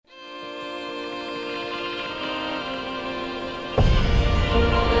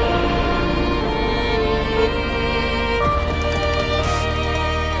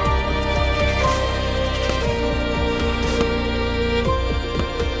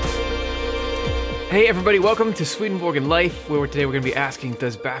Hey everybody, welcome to Swedenborg and Life, where today we're going to be asking,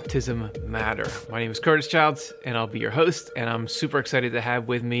 does baptism matter? My name is Curtis Childs, and I'll be your host, and I'm super excited to have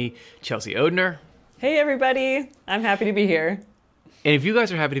with me Chelsea Odner. Hey everybody, I'm happy to be here. And if you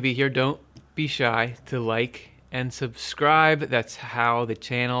guys are happy to be here, don't be shy to like and subscribe. That's how the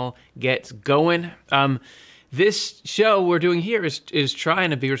channel gets going. This show we're doing here is trying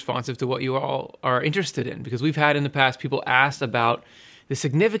to be responsive to what you all are interested in, because we've had in the past people asked about the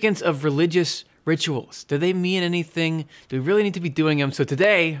significance of religious rituals. Do they mean anything? Do we really need to be doing them? So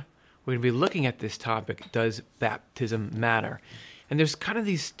today, we're going to be looking at this topic, does baptism matter? And there's kind of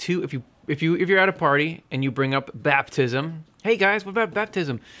these two, if you're at a party and you bring up baptism, hey guys, what about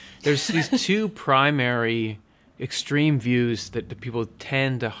baptism? There's these two primary extreme views that the people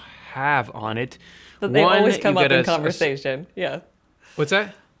tend to have on it. But they always come up in conversation. Yeah. What's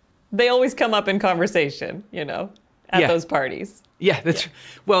that? They always come up in conversation, at those parties. Yeah, that's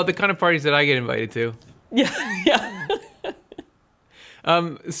well, the kind of parties that I get invited to. Yeah.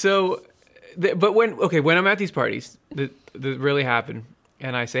 But when I'm at these parties that really happen,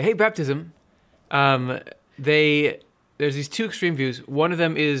 and I say, "Hey, baptism," there's these two extreme views. One of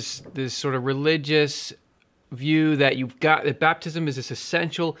them is this sort of religious view that that baptism is this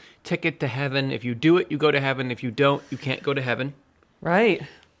essential ticket to heaven. If you do it, you go to heaven. If you don't, you can't go to heaven. Right.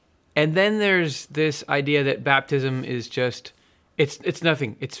 And then there's this idea that baptism is just it's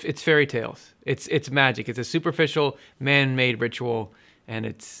nothing. It's fairy tales. It's magic. It's a superficial man-made ritual, and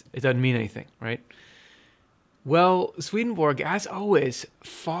it doesn't mean anything, right? Well, Swedenborg, as always,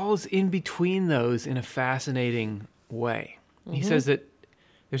 falls in between those in a fascinating way. Mm-hmm. He says that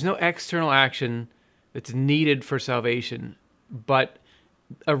there's no external action that's needed for salvation, but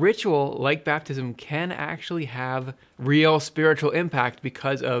a ritual like baptism can actually have real spiritual impact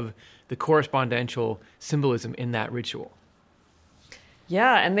because of the correspondential symbolism in that ritual.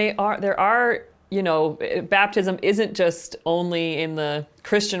 Yeah, and there are, baptism isn't just only in the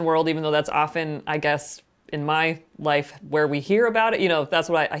Christian world, even though that's often, I guess, in my life where we hear about it. That's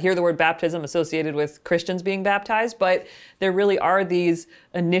what I hear the word baptism associated with Christians being baptized, but there really are these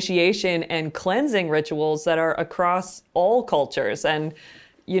initiation and cleansing rituals that are across all cultures. And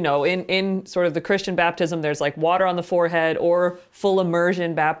in sort of the Christian baptism, there's like water on the forehead or full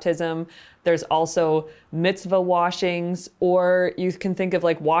immersion baptism. There's also mitzvah washings, or you can think of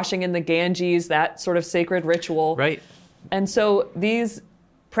like washing in the Ganges, that sort of sacred ritual. Right. And so these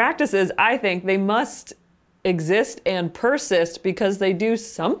practices, I think, they must exist and persist because they do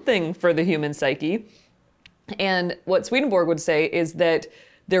something for the human psyche. And what Swedenborg would say is that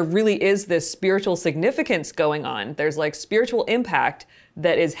there really is this spiritual significance going on. There's like spiritual impact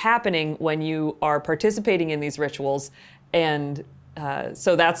that is happening when you are participating in these rituals. And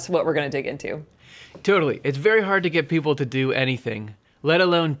so that's what we're going to dig into. Totally. It's very hard to get people to do anything, let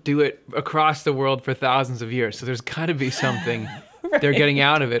alone do it across the world for thousands of years. So there's got to be something right. They're getting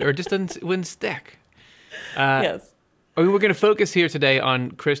out of it, or it just wouldn't stick. Yes. We're going to focus here today on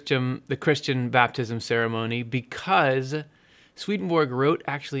the Christian baptism ceremony because Swedenborg wrote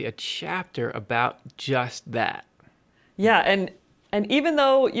actually a chapter about just that. Yeah, and even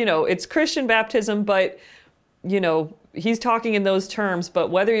though, it's Christian baptism, but, he's talking in those terms, but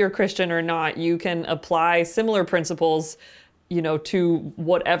whether you're Christian or not, you can apply similar principles, to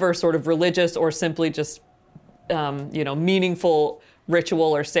whatever sort of religious or simply just, meaningful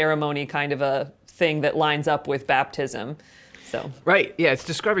ritual or ceremony kind of a thing that lines up with baptism. So. Right. Yeah, it's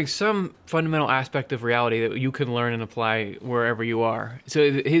describing some fundamental aspect of reality that you can learn and apply wherever you are.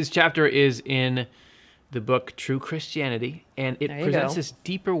 So his chapter is in the book True Christianity, and it presents this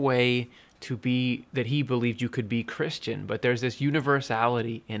deeper way to be that he believed you could be Christian, but there's this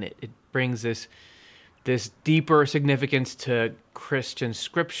universality in it. It brings this deeper significance to Christian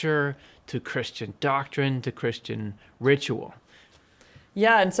scripture, to Christian doctrine, to Christian ritual.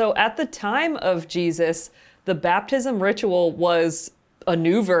 Yeah, and so at the time of Jesus, the baptism ritual was a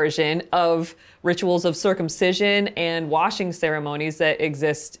new version of rituals of circumcision and washing ceremonies that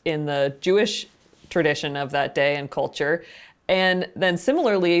exist in the Jewish tradition of that day and culture. And then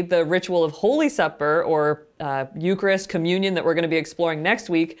similarly, the ritual of Holy Supper or Eucharist, communion that we're going to be exploring next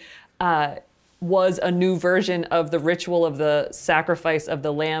week was a new version of the ritual of the sacrifice of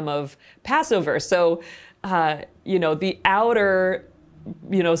the lamb of Passover. So, the outer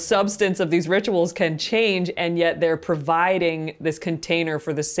substance of these rituals can change, and yet they're providing this container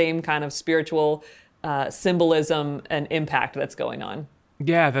for the same kind of spiritual symbolism and impact that's going on.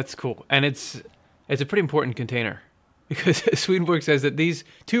 Yeah, that's cool. And it's a pretty important container because Swedenborg says that these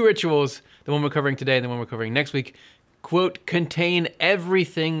two rituals, the one we're covering today and the one we're covering next week, quote, contain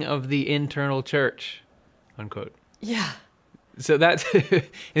everything of the internal church, unquote. Yeah. So that's, and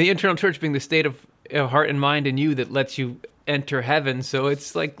the internal church being the state of a heart and mind in you that lets you enter heaven. So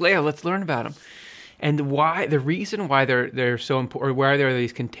it's like, yeah, let's learn about them. And the reason why they're so important, or why there are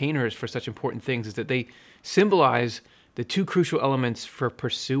these containers for such important things, is that they symbolize the two crucial elements for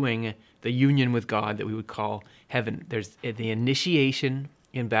pursuing the union with God that we would call heaven. There's the initiation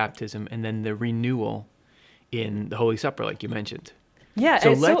in baptism, and then the renewal in the Holy Supper, like you mentioned. Yeah,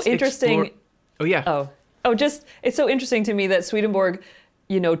 so it's so interesting. Oh yeah. Just it's so interesting to me that Swedenborg,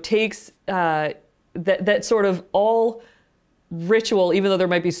 takes that sort of all ritual, even though there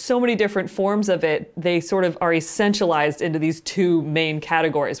might be so many different forms of it, they sort of are essentialized into these two main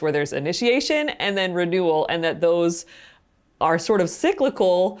categories where there's initiation and then renewal, and that those are sort of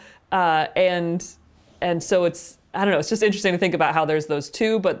cyclical. And so it's, I don't know, it's just interesting to think about how there's those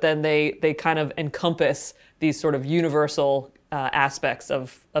two, but then they kind of encompass these sort of universal aspects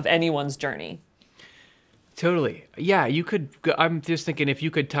of anyone's journey. Totally. Yeah, I'm just thinking, if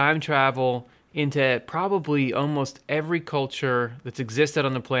you could time travel into probably almost every culture that's existed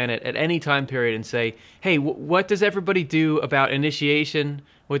on the planet at any time period and say, hey, what does everybody do about initiation?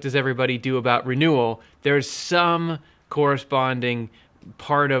 What does everybody do about renewal? There's some corresponding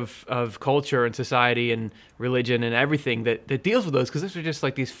part of culture and society and religion and everything that deals with those, because those are just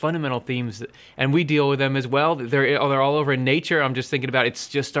like these fundamental themes and we deal with them as well. They're all over in nature. I'm just thinking about, it's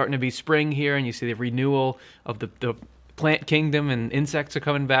just starting to be spring here, and you see the renewal of the plant kingdom, and insects are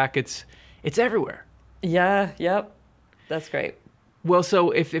coming back. It's everywhere. Yeah, yep. That's great. Well,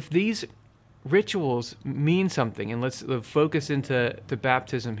 so if these rituals mean something, and let's focus into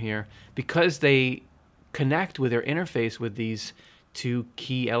baptism here, because they connect with or interface with these two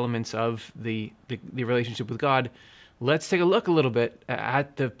key elements of the relationship with God, let's take a look a little bit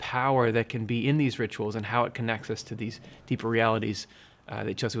at the power that can be in these rituals and how it connects us to these deeper realities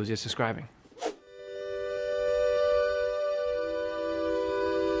that Chelsea was just describing.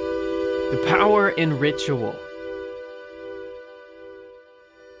 The power in ritual.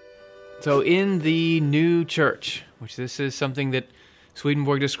 So in the new church, which this is something that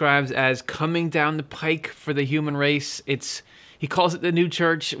Swedenborg describes as coming down the pike for the human race, he calls it the new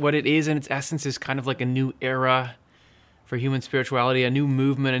church. What it is in its essence is kind of like a new era for human spirituality, a new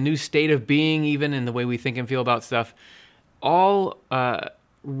movement, a new state of being, even in the way we think and feel about stuff. All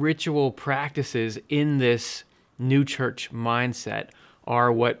ritual practices in this new church mindset are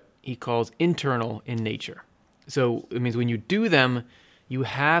what he calls internal in nature. So it means when you do them, you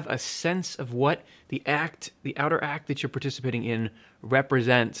have a sense of what the outer act that you're participating in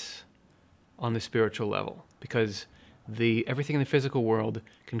represents on the spiritual level, because everything in the physical world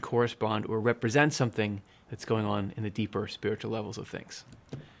can correspond or represent something that's going on in the deeper spiritual levels of things.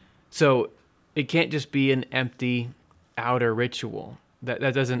 So it can't just be an empty outer ritual. That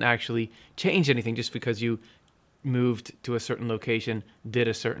doesn't actually change anything just because you moved to a certain location, did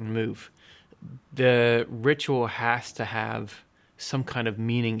a certain move. The ritual has to have some kind of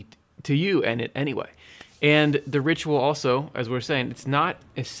meaning to you and it anyway. And the ritual also, as we're saying, it's not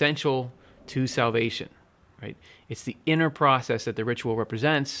essential to salvation, right? It's the inner process that the ritual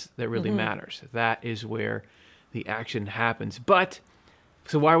represents that really matters. That is where the action happens.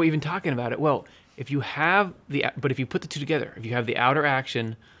 So why are we even talking about it? Well, if you put the two together, if you have the outer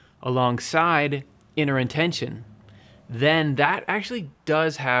action alongside inner intention, then that actually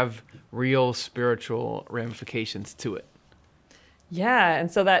does have real spiritual ramifications to it. Yeah, and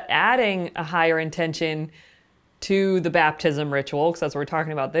so that adding a higher intention to the baptism ritual, because that's what we're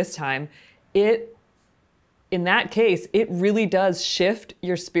talking about this time, in that case, it really does shift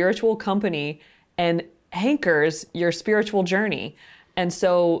your spiritual company and anchors your spiritual journey. And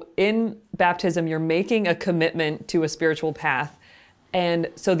so in baptism, you're making a commitment to a spiritual path. And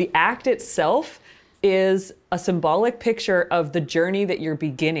so the act itself is a symbolic picture of the journey that you're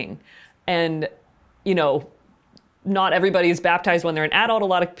beginning. And, not everybody is baptized when they're an adult. A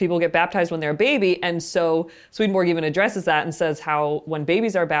lot of people get baptized when they're a baby. And so Swedenborg even addresses that and says how when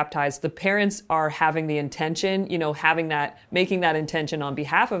babies are baptized, the parents are having the intention, making that intention on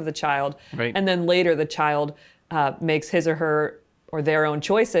behalf of the child. Right. And then later the child makes his or her or their own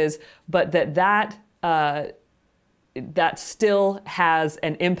choices, but that still has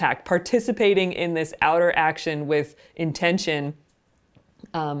an impact. Participating in this outer action with intention,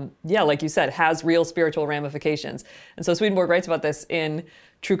 like you said, has real spiritual ramifications. And so Swedenborg writes about this in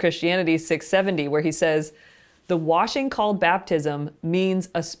True Christianity 670, where he says, the washing called baptism means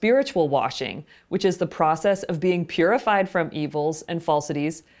a spiritual washing, which is the process of being purified from evils and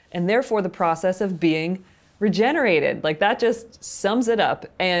falsities, and therefore the process of being regenerated. Like that just sums it up.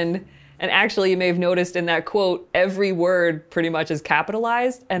 And actually, you may have noticed in that quote, every word pretty much is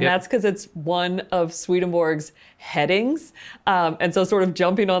capitalized. And That's because it's one of Swedenborg's headings. And so sort of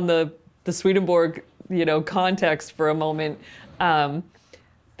jumping on the the Swedenborg, context for a moment,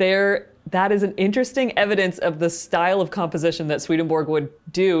 that is an interesting evidence of the style of composition that Swedenborg would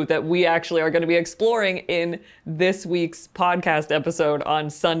do that we actually are going to be exploring in this week's podcast episode on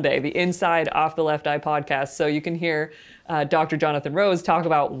Sunday, the Inside Off the Left Eye podcast. So you can hear Dr. Jonathan Rose talk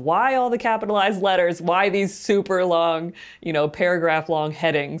about why all the capitalized letters, why these super long, paragraph long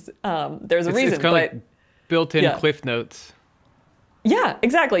headings. There's a reason. It's kind of like built-in Cliff Notes. Yeah,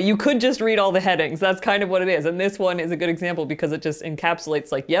 exactly. You could just read all the headings. That's kind of what it is. And this one is a good example because it just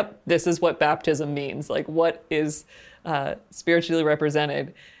encapsulates yep, this is what baptism means. What is spiritually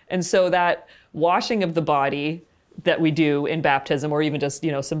represented. And so that washing of the body that we do in baptism, or even just,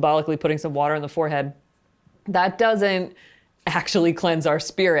 symbolically putting some water on the forehead, that doesn't actually cleanse our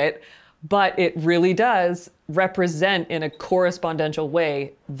spirit, but it really does represent in a correspondential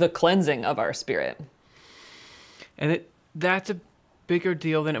way the cleansing of our spirit. And that's a bigger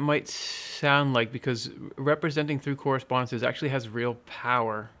deal than it might sound like, because representing through correspondences actually has real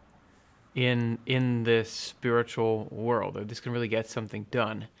power in this spiritual world. This can really get something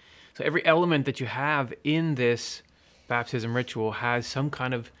done. So every element that you have in this baptism ritual has some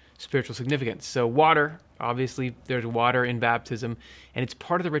kind of spiritual significance. So water, obviously there's water in baptism, and it's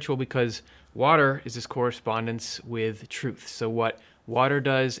part of the ritual because water is this correspondence with truth. So what water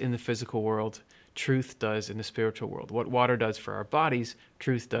does in the physical world, truth does in the spiritual world. What water does for our bodies,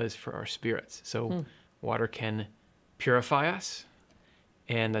 truth does for our spirits. So water can purify us,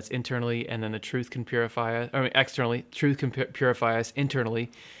 and that's internally, and then the truth can purify us, externally. Truth can purify us internally.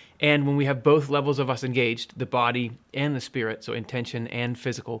 And when we have both levels of us engaged, the body and the spirit, so intention and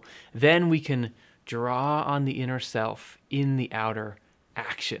physical, then we can draw on the inner self in the outer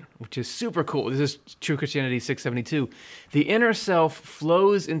action, which is super cool. This is True Christianity 672. The inner self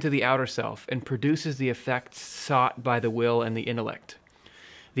flows into the outer self and produces the effects sought by the will and the intellect.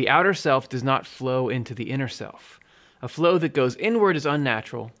 The outer self does not flow into the inner self. A flow that goes inward is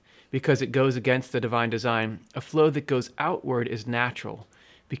unnatural because it goes against the divine design. A flow that goes outward is natural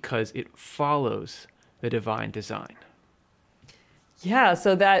because it follows the divine design. Yeah,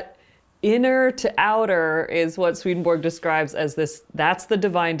 so that inner to outer is what Swedenborg describes as this, that's the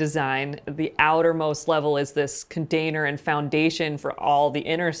divine design. The outermost level is this container and foundation for all the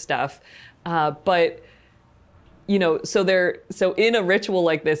inner stuff. But so in a ritual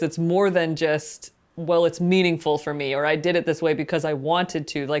like this, it's more than just, well, it's meaningful for me, or I did it this way because I wanted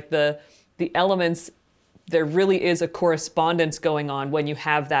to. The elements, there really is a correspondence going on when you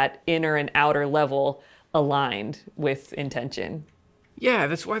have that inner and outer level aligned with intention. Yeah,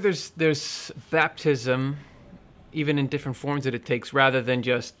 that's why there's baptism, even in different forms that it takes, rather than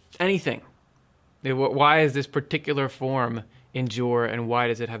just anything. Why is this particular form endure, and why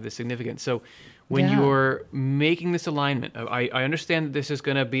does it have this significance? So when you're making this alignment, I understand that this is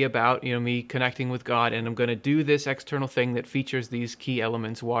going to be about me connecting with God, and I'm going to do this external thing that features these key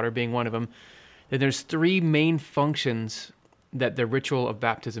elements, water being one of them. Then there's three main functions that the ritual of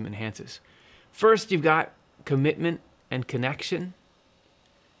baptism enhances. First, you've got commitment and connection,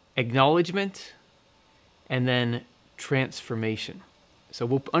 acknowledgement, and then transformation. So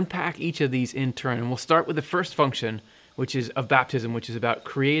we'll unpack each of these in turn, and we'll start with the first function, which is of baptism, which is about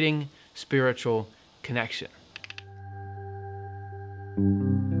creating spiritual connection.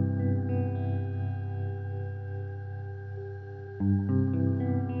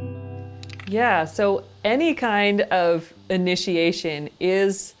 Yeah, so any kind of initiation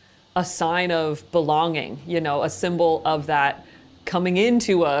is a sign of belonging, a symbol of that coming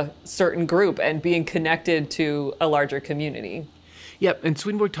into a certain group and being connected to a larger community. Yep, and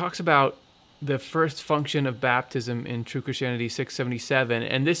Swedenborg talks about the first function of baptism in True Christianity 677,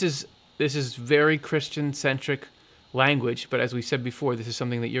 and this is very Christian-centric language, but as we said before, this is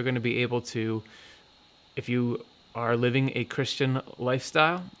something that you're going to be able to, if you are living a Christian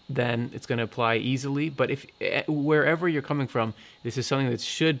lifestyle, then it's going to apply easily. But if wherever you're coming from, this is something that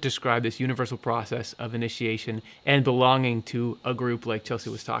should describe this universal process of initiation and belonging to a group like Chelsea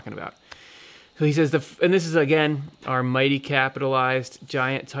was talking about. So he says, and this is again our mighty capitalized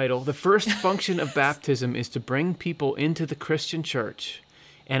giant title, the first function of baptism is to bring people into the Christian church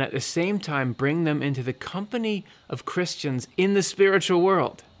and at the same time bring them into the company of Christians in the spiritual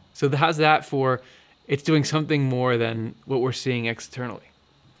world. So how's that for, it's doing something more than what we're seeing externally.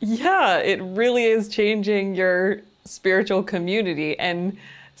 Yeah, it really is changing your spiritual community. And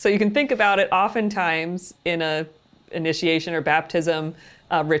so you can think about it, oftentimes in a initiation or baptism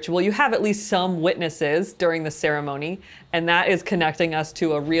ritual, you have at least some witnesses during the ceremony, and that is connecting us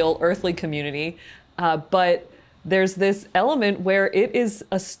to a real earthly community. But there's this element where it is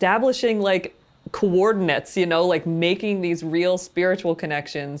establishing coordinates, like making these real spiritual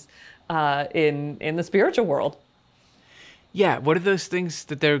connections in the spiritual world. Yeah, what are those things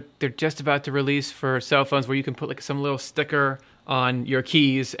that they're just about to release for cell phones where you can put like some little sticker on your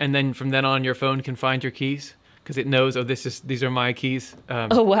keys, and then from then on your phone can find your keys because it knows, oh, these are my keys.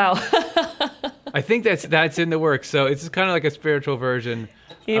 Oh wow! I think that's in the works. So it's kind of like a spiritual version.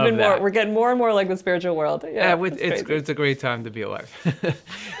 Even of more, that. we're getting more and more like the spiritual world. Yeah, it's a great time to be alive.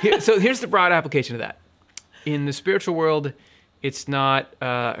 So here's the broad application of that. In the spiritual world, it's not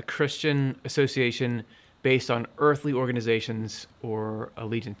a Christian association based on earthly organizations or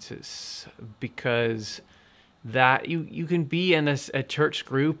allegiances, because that you can be in a church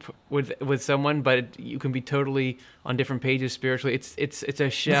group with someone, but you can be totally on different pages spiritually. It's a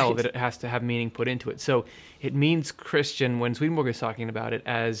shell Right. that it has to have meaning put into it. So it means Christian when Swedenborg is talking about it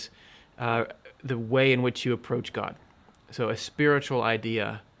as the way in which you approach God. So a spiritual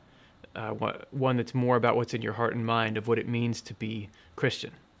idea, one that's more about what's in your heart and mind of what it means to be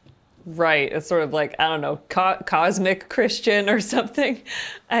Christian. Right. It's sort of like, I don't know, cosmic Christian or something.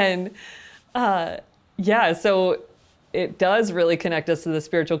 And yeah, so it does really connect us to the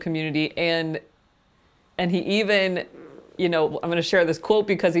spiritual community. And he even, I'm going to share this quote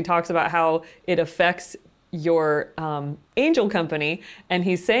because he talks about how it affects your angel company. And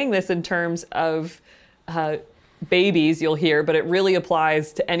he's saying this in terms of babies, you'll hear, but it really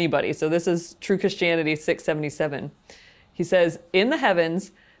applies to anybody. So this is True Christianity 677. He says, in the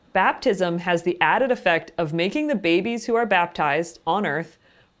heavens, baptism has the added effect of making the babies who are baptized on earth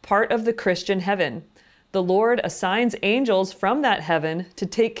part of the Christian heaven. The Lord assigns angels from that heaven to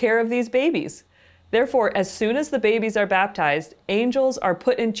take care of these babies. Therefore, as soon as the babies are baptized, angels are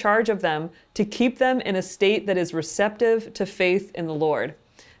put in charge of them to keep them in a state that is receptive to faith in the Lord.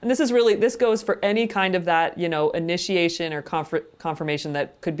 And this goes for any kind of that, initiation or confirmation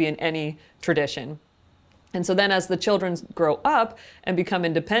that could be in any tradition. And so then as the children grow up and become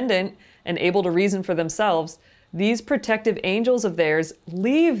independent and able to reason for themselves, these protective angels of theirs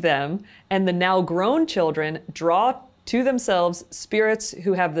leave them, and the now grown children draw to themselves spirits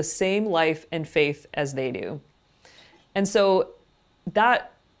who have the same life and faith as they do. And so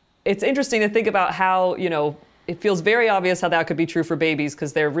that it's interesting to think about how, it feels very obvious how that could be true for babies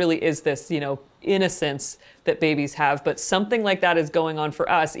because there really is this, innocence that babies have. But something like that is going on for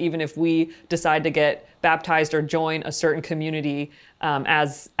us, even if we decide to get baptized or join a certain community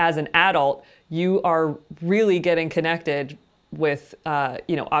as an adult. You are really getting connected with,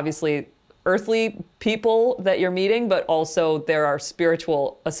 obviously earthly people that you're meeting, but also there are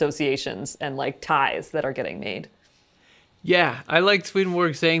spiritual associations and like ties that are getting made. Yeah, I like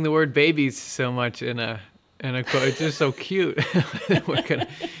Swedenborg saying the word babies so much in a quote. It's just so cute. We're going to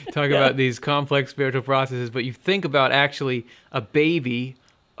talk about these complex spiritual processes, but you think about actually a baby.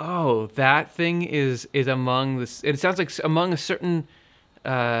 Oh, that thing is among this. It sounds like among a certain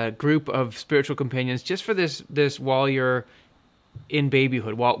group of spiritual companions, just for this while you're in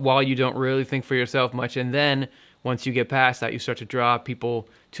babyhood, while you don't really think for yourself much, and then once you get past that, you start to draw people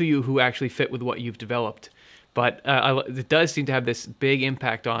to you who actually fit with what you've developed. But it does seem to have this big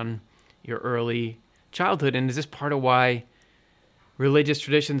impact on your early childhood. And is this part of why religious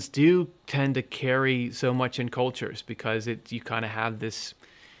traditions do tend to carry so much in cultures? Because you kind of have this,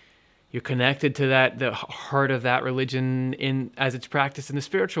 you're connected to the heart of that religion as it's practiced in the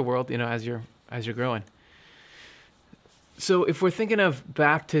spiritual world, as you're growing. So if we're thinking of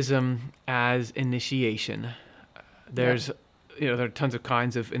baptism as initiation, there are tons of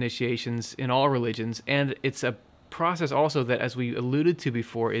kinds of initiations in all religions, and it's a process also that, as we alluded to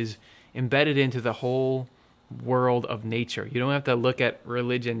before, is embedded into the whole world of nature. You don't have to look at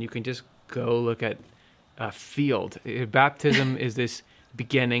religion. You can just go look at a field. Baptism is this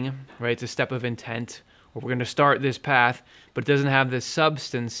beginning, right? It's a step of intent, where we're going to start this path, but it doesn't have the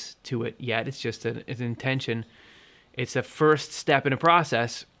substance to it yet. It's just an intention. It's a first step in a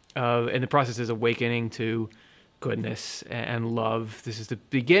process and the process is awakening to goodness and love. This is the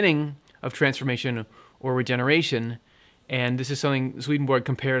beginning of transformation or regeneration. And this is something Swedenborg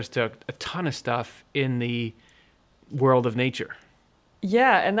compares to a ton of stuff in the world of nature.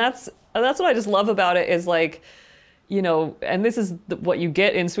 Yeah, and that's what I just love about it is like, and this is what you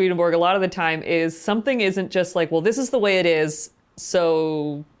get in Swedenborg a lot of the time is something isn't just like, well, this is the way it is,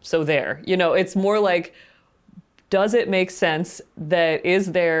 so there. It's more like, does it make sense that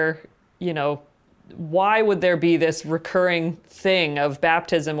is there, why would there be this recurring thing of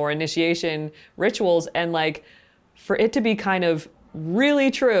baptism or initiation rituals? And like, for it to be kind of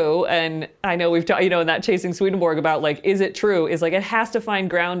really true, and I know we've talked, in that Chasing Swedenborg about like, is it true? Is like, it has to find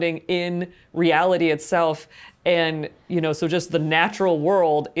grounding in reality itself. And, so just the natural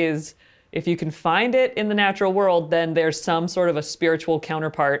world is if you can find it in the natural world, then there's some sort of a spiritual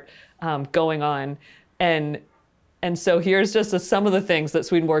counterpart going on. And so here's just some of the things that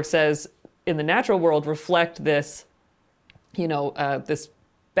Swedenborg says in the natural world reflect this, this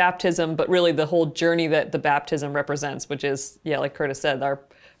baptism, but really the whole journey that the baptism represents, which is, like Curtis said, our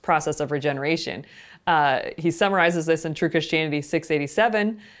process of regeneration. He summarizes this in True Christianity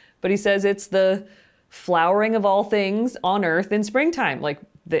 687, but he says it's the flowering of all things on earth in springtime. Like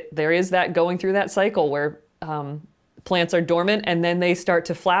there is that going through that cycle where plants are dormant and then they start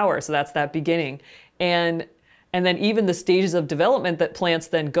to flower. So that's that beginning. And then even the stages of development that plants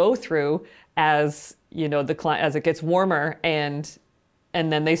then go through as, as it gets warmer, and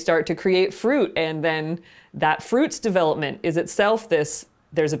then they start to create fruit. And then that fruit's development is itself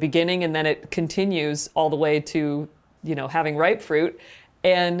there's a beginning, and then it continues all the way to, having ripe fruit.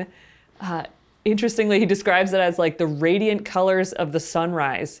 And interestingly, he describes it as like the radiant colors of the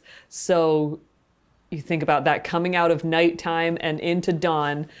sunrise. So you think about that coming out of nighttime and into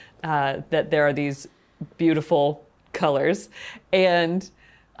dawn, that there are these beautiful colors. And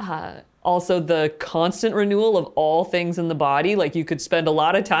also the constant renewal of all things in the body. Like you could spend a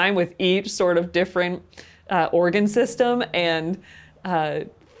lot of time with each sort of different organ system and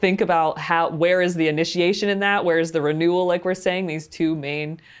think about where is the initiation in that? Where is the renewal, like we're saying, these two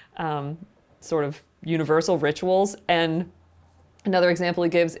main sort of universal rituals. And another example he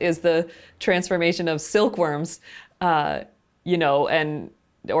gives is the transformation of silkworms,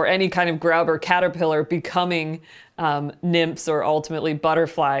 or any kind of grub or caterpillar becoming nymphs or ultimately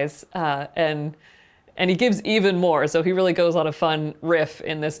butterflies. And he gives even more. So he really goes on a fun riff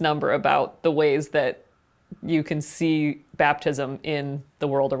in this number about the ways that you can see baptism in the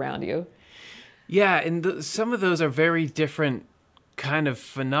world around you. Yeah, and some of those are very different kind of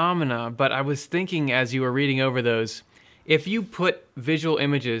phenomena, but I was thinking as you were reading over those, if you put visual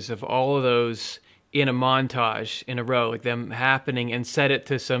images of all of those in a montage in a row, like them happening, and set it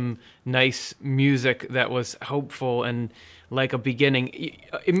to some nice music that was hopeful and like a beginning,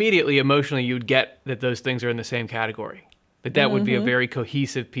 immediately emotionally you'd get that those things are in the same category. That would be a very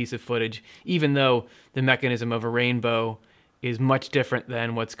cohesive piece of footage, even though the mechanism of a rainbow is much different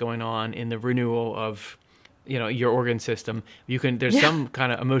than what's going on in the renewal of, your organ system. There's some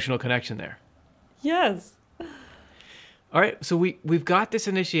kind of emotional connection there. Yes. All right, so we've got this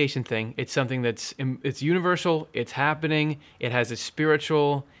initiation thing. It's something it's universal. It's happening. It has a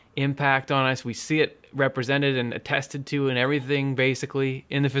spiritual impact on us. We see it represented and attested to in everything, basically,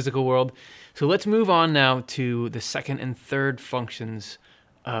 in the physical world. So let's move on now to the second and third functions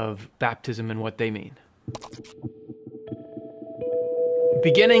of baptism and what they mean.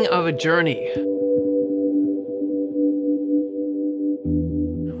 Beginning of a journey.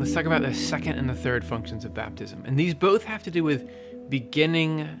 Let's talk about the second and the third functions of baptism. And these both have to do with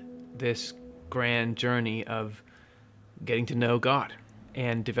beginning this grand journey of getting to know God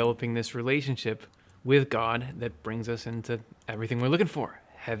and developing this relationship with God that brings us into everything we're looking for.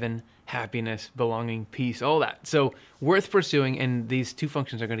 Heaven, happiness, belonging, peace, all that. So worth pursuing, and these two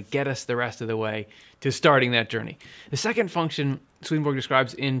functions are going to get us the rest of the way to starting that journey. The second function Swedenborg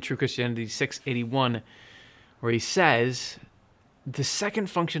describes in True Christianity 681, where he says, the second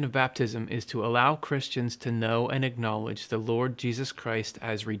function of baptism is to allow Christians to know and acknowledge the Lord Jesus Christ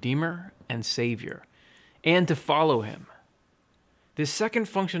as Redeemer and Savior, and to follow him. This second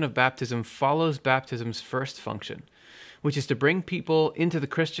function of baptism follows baptism's first function, which is to bring people into the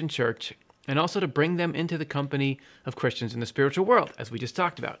Christian church and also to bring them into the company of Christians in the spiritual world, as we just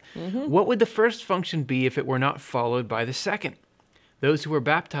talked about. Mm-hmm. What would the first function be if it were not followed by the second? Those who were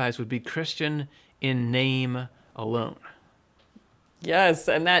baptized would be Christian in name alone. Yes,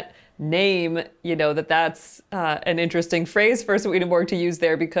 and that name, that's an interesting phrase for Swedenborg to use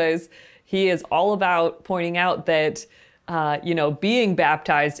there, because he is all about pointing out that, being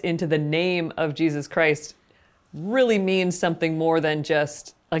baptized into the name of Jesus Christ really means something more than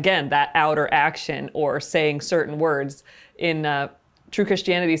just, again, that outer action or saying certain words. In True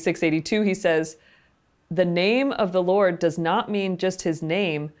Christianity 682, he says, the name of the Lord does not mean just his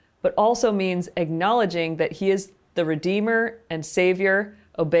name, but also means acknowledging that he is the Redeemer and Savior,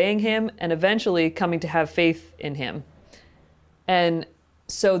 obeying him, and eventually coming to have faith in him. And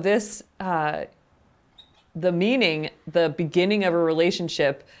so this, the meaning, the beginning of a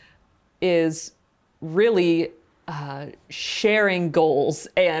relationship is really sharing goals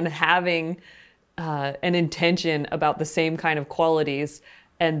and having an intention about the same kind of qualities.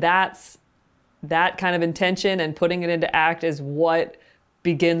 And that kind of intention and putting it into act is what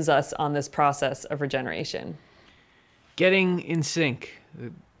begins us on this process of regeneration. Getting in sync.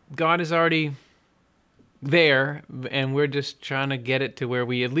 God has already there, and we're just trying to get it to where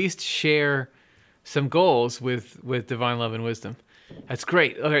we at least share some goals with divine love and wisdom. That's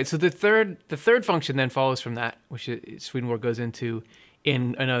great. Okay, so the third function then follows from that, which Swedenborg goes into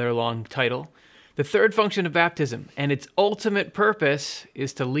in another long title. The third function of baptism and its ultimate purpose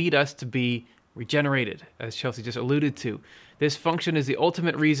is to lead us to be regenerated, as Chelsea just alluded to. This function is the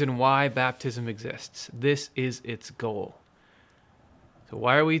ultimate reason why baptism exists. This is its goal. So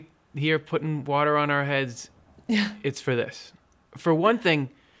why are we here putting water on our heads? Yeah. It's for this. For one thing,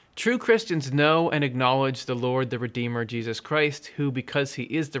 true Christians know and acknowledge the Lord, the Redeemer, Jesus Christ, who, because he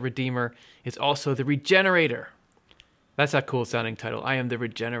is the Redeemer, is also the Regenerator. That's a cool sounding title. I am the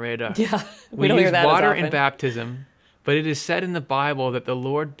Regenerator. Yeah, we don't use hear that water as often. in baptism, but it is said in the Bible that the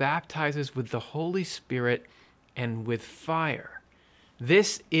Lord baptizes with the Holy Spirit and with fire.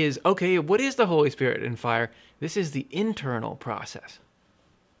 This is, okay, what is the Holy Spirit and fire? This is the internal process.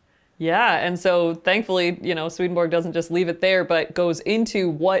 Yeah, and so thankfully, Swedenborg doesn't just leave it there, but goes into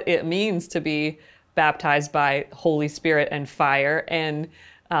what it means to be baptized by Holy Spirit and fire. And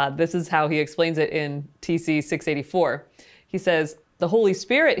this is how he explains it in TC 684. He says, the Holy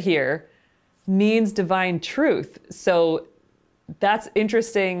Spirit here means divine truth. So that's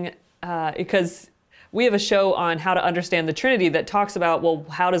interesting because we have a show on how to understand the Trinity that talks about, well,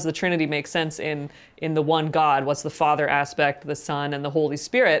 how does the Trinity make sense in the one God? What's the Father aspect, the Son, and the Holy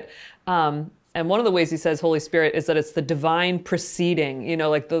Spirit? And one of the ways he says Holy Spirit is that it's the divine proceeding,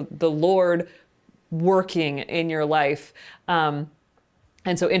 like the Lord working in your life.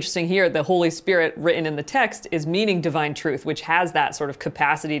 And so interesting here, the Holy Spirit written in the text is meaning divine truth, which has that sort of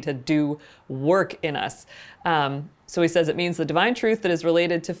capacity to do work in us. So he says it means the divine truth that is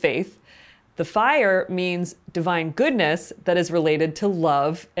related to faith. The fire means divine goodness that is related to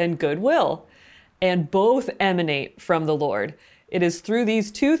love and goodwill. And both emanate from the Lord. It is through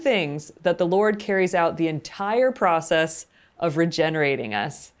these two things that the Lord carries out the entire process of regenerating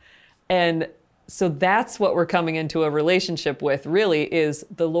us. And so that's what we're coming into a relationship with, really, is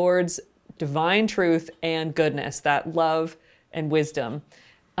the Lord's divine truth and goodness, that love and wisdom.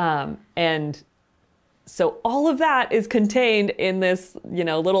 And so all of that is contained in this,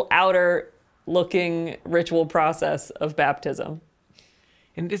 little outer looking ritual process of baptism.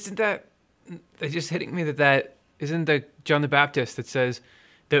 And isn't that just hitting me that isn't the John the Baptist that says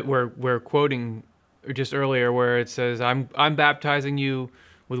that we're quoting just earlier, where it says, I'm baptizing you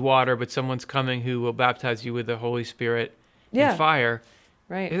with water, but someone's coming who will baptize you with the Holy Spirit and fire.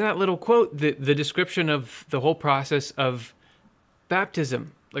 Right. Isn't that little quote the description of the whole process of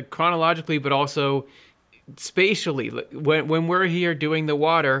baptism, like chronologically, but also spatially? When we're here doing the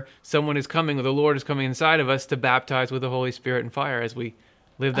water, someone is coming, or the Lord is coming inside of us to baptize with the Holy Spirit and fire as we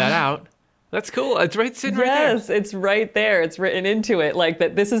live that out. That's cool. It's sitting right there. Yes, it's right there. It's written into it, like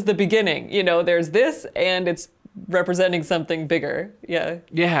that this is the beginning. There's this, and it's representing something bigger. Yeah.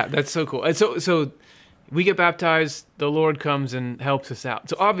 Yeah, that's so cool. And so we get baptized, the Lord comes and helps us out.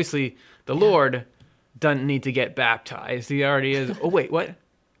 So obviously the Lord doesn't need to get baptized. He already is. Oh, wait, what?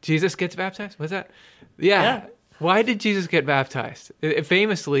 Jesus gets baptized? What's that? Yeah. Why did Jesus get baptized?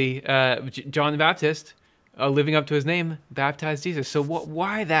 Famously, John the Baptist, living up to his name, baptized Jesus. So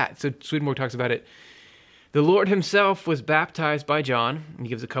why that? So Swedenborg talks about it. The Lord himself was baptized by John. He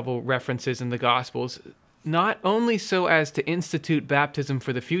gives a couple references in the Gospels, not only so as to institute baptism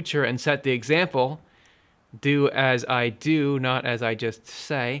for the future and set the example, do as I do, not as I just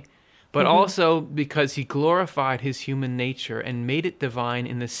say, but also because he glorified his human nature and made it divine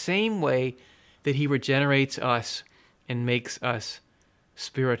in the same way that he regenerates us and makes us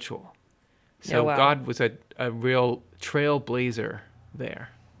spiritual. So God was a real trailblazer there.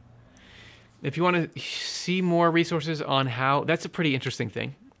 If you want to see more resources on how, that's a pretty interesting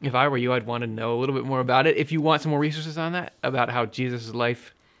thing. If I were you, I'd want to know a little bit more about it. If you want some more resources on that, about how Jesus'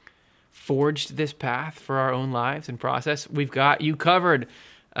 life forged this path for our own lives and process, we've got you covered.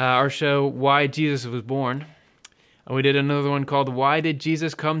 Our show, Why Jesus Was Born. We did another one called Why Did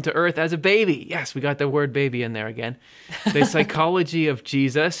Jesus Come to Earth as a Baby? Yes, we got the word baby in there again. The psychology of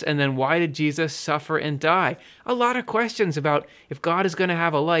Jesus, and then why did Jesus suffer and die? A lot of questions about if God is going to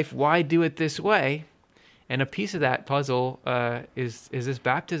have a life, why do it this way? And a piece of that puzzle is this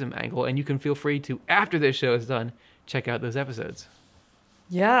baptism angle. And you can feel free to, after this show is done, check out those episodes.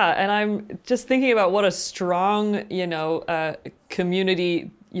 Yeah, and I'm just thinking about what a strong,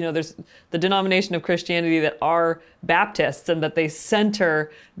 community, there's the denomination of Christianity that are Baptists, and that they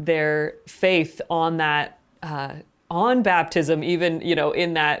center their faith on that, on baptism, even,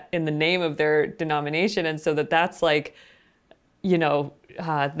 in the name of their denomination. And so that's like,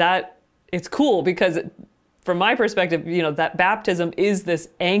 that it's cool because from my perspective, that baptism is this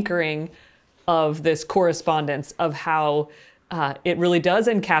anchoring of this correspondence of how it really does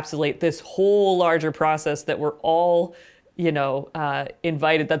encapsulate this whole larger process that we're all,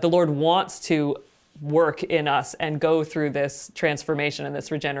 invited, that the Lord wants to work in us and go through this transformation and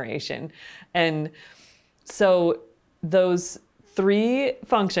this regeneration. And so those three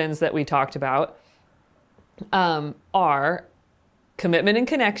functions that we talked about are commitment and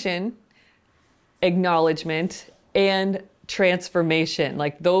connection, acknowledgement, and transformation.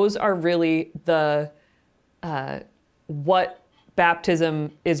 Like those are really the what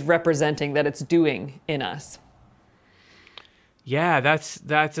baptism is representing, that it's doing in us. Yeah, that's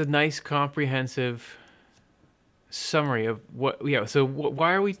a nice comprehensive summary of what. Yeah. So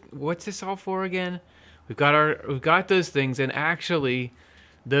why are we? What's this all for again? We've got those things, and actually,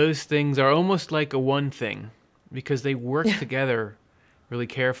 those things are almost like a one thing because they work together really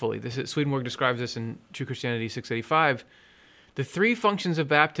carefully. Swedenborg describes this in True Christianity 685. The three functions of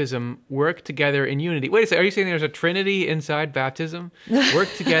baptism work together in unity. Wait a second, are you saying there's a trinity inside baptism?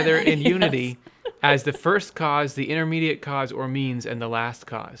 Work together in unity as the first cause, the intermediate cause or means, and the last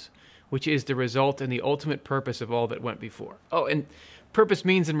cause, which is the result and the ultimate purpose of all that went before. Oh, and purpose,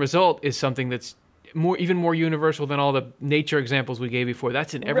 means, and result is something that's even more universal than all the nature examples we gave before.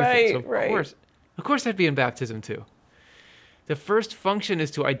 That's in everything. Right, so of course that'd be in baptism too. The first function is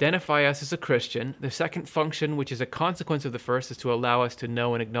to identify us as a Christian. The second function, which is a consequence of the first, is to allow us to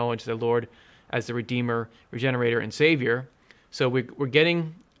know and acknowledge the Lord as the Redeemer, Regenerator, and Savior. So we're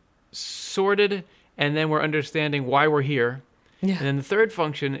getting sorted, and then we're understanding why we're here. Yeah. And then the third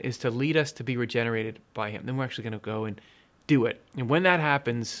function is to lead us to be regenerated by Him. Then we're actually going to go and do it. And when that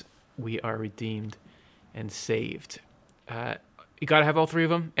happens, we are redeemed and saved. You got to have all three of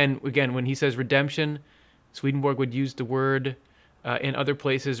them. And again, when he says redemption, Swedenborg would use the word in other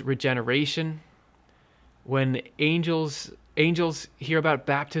places, regeneration. When angels hear about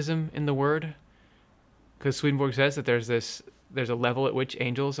baptism in the word, because Swedenborg says that there's a level at which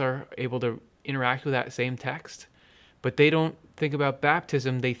angels are able to interact with that same text, but they don't think about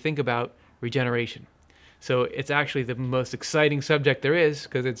baptism, they think about regeneration. So it's actually the most exciting subject there is,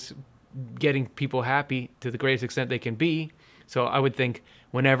 because it's getting people happy to the greatest extent they can be. So I would think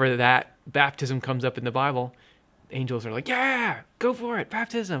whenever that baptism comes up in the Bible, angels are like, yeah, go for it,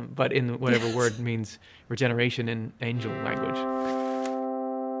 baptism. But in whatever word means regeneration in angel language.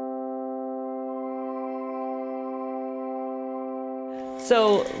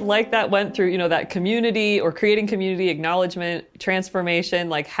 So like that went through, that community or creating community, acknowledgement, transformation,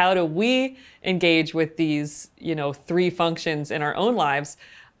 like how do we engage with these, three functions in our own lives?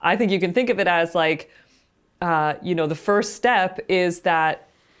 I think you can think of it as like, the first step is that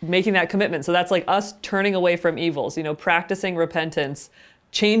making that commitment. So that's like us turning away from evils, practicing repentance,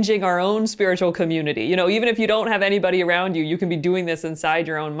 changing our own spiritual community. Even if you don't have anybody around you, you can be doing this inside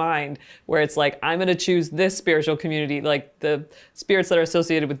your own mind, where it's like, I'm going to choose this spiritual community, like the spirits that are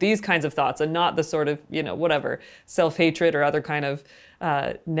associated with these kinds of thoughts, and not the sort of, whatever, self-hatred or other kind of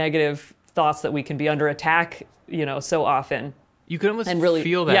negative thoughts that we can be under attack, so often. You can almost really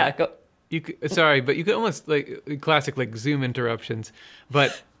feel that. Yeah. But you could almost, like, classic, like, Zoom interruptions.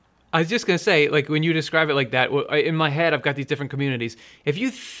 But I was just going to say, like, when you describe it like that, in my head, I've got these different communities. If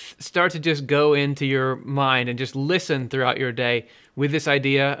you start to just go into your mind and just listen throughout your day with this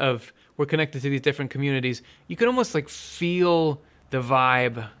idea of we're connected to these different communities, you can almost, like, feel the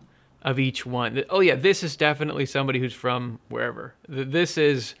vibe of each one. Oh, yeah, this is definitely somebody who's from wherever. There's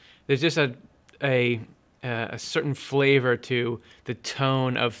just a certain flavor to the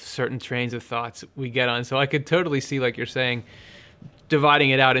tone of certain trains of thoughts we get on. So I could totally see, like you're saying, dividing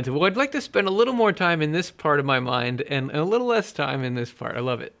it out into, well, I'd like to spend a little more time in this part of my mind and a little less time in this part. I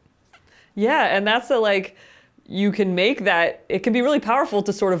love it. Yeah, and that's you can make that, it can be really powerful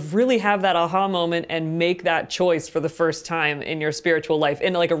to sort of really have that aha moment and make that choice for the first time in your spiritual life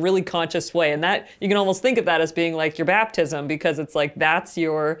in like a really conscious way. And that, you can almost think of that as being like your baptism, because it's like, that's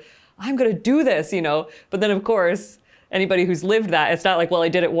your, I'm going to do this, But then, of course, anybody who's lived that, it's not like, well, I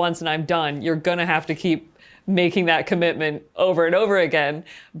did it once and I'm done. You're going to have to keep making that commitment over and over again.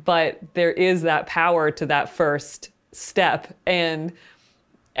 But there is that power to that first step. And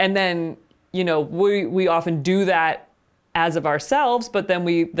then, we often do that as of ourselves, but then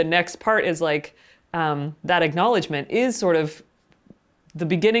the next part is like, that acknowledgement is sort of the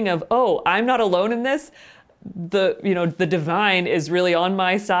beginning of, oh, I'm not alone in this. The divine is really on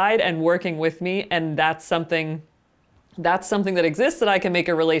my side and working with me, and that's something that exists that I can make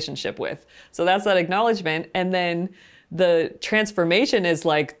a relationship with. So that's that acknowledgement. And then the transformation is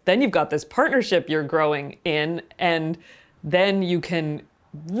like, then you've got this partnership you're growing in, and then you can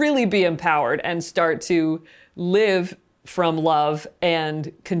really be empowered and start to live from love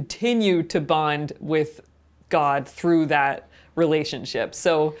and continue to bond with God through that relationship.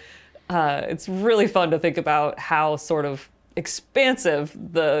 So it's really fun to think about how sort of expansive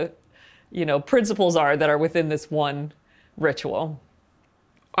the principles are that are within this one ritual.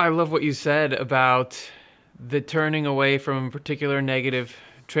 I love what you said about the turning away from a particular negative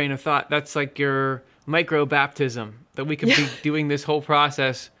train of thought. That's like your micro baptism, that we could be doing this whole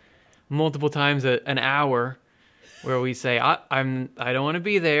process multiple times an hour, where we say, I don't want to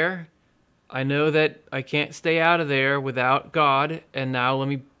be there. I know that I can't stay out of there without God, and now let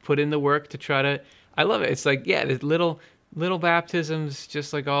me put in the work to try to. I love it. It's like, there's little baptisms,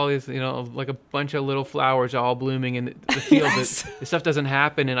 just like all these, like a bunch of little flowers all blooming in the field. Yes. The stuff doesn't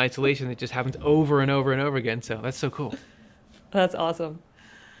happen in isolation. It just happens over and over and over again. So that's so cool. That's awesome.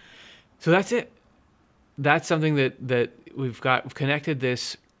 So that's it. That's something that we've connected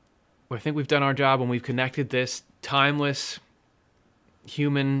this. I think we've done our job, and we've connected this timeless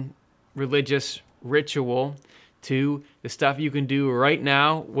human religious ritual to the stuff you can do right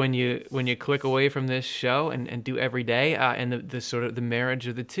now when you click away from this show and do every day, and the sort of the marriage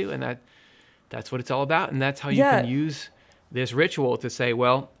of the two, and that's what it's all about. And that's how you can use this ritual to say,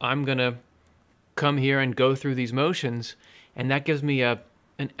 well, I'm gonna come here and go through these motions, and that gives me an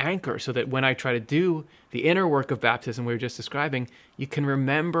anchor, so that when I try to do the inner work of baptism we were just describing, you can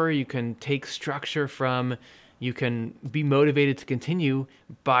remember, you can take structure from, you can be motivated to continue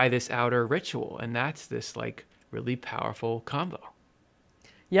by this outer ritual. And that's this like really powerful combo.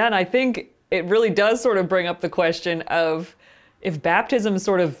 Yeah, and I think it really does sort of bring up the question of, if baptism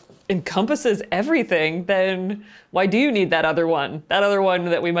sort of encompasses everything, then why do you need that other one? That other one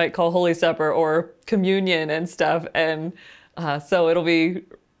that we might call Holy Supper or communion and stuff. And so it'll be,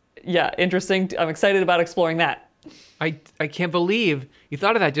 interesting. I'm excited about exploring that. I can't believe you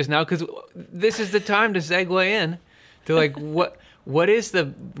thought of that just now, because this is the time to segue in to like what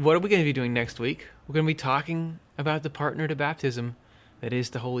are we going to be doing next week? We're going to be talking about the partner to baptism that is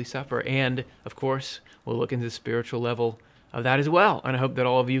the Holy Supper, and of course we'll look into the spiritual level of that as well. And I hope that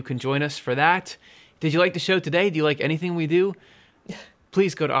all of you can join us for that. Did you like the show today? Do you like anything we do?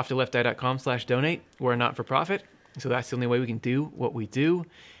 Please go to offthelefteye.com/donate. We're a not-for-profit, so that's the only way we can do what we do.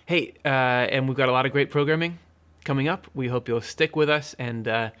 Hey, and we've got a lot of great programming coming up. We hope you'll stick with us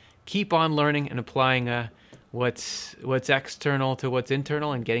and keep on learning and applying what's external to what's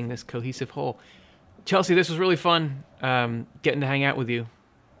internal, and getting this cohesive whole. Chelsea, this was really fun getting to hang out with you.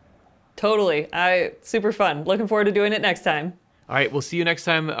 Totally. Super fun. Looking forward to doing it next time. All right, we'll see you next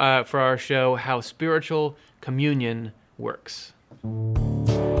time for our show, How Spiritual Communion Works.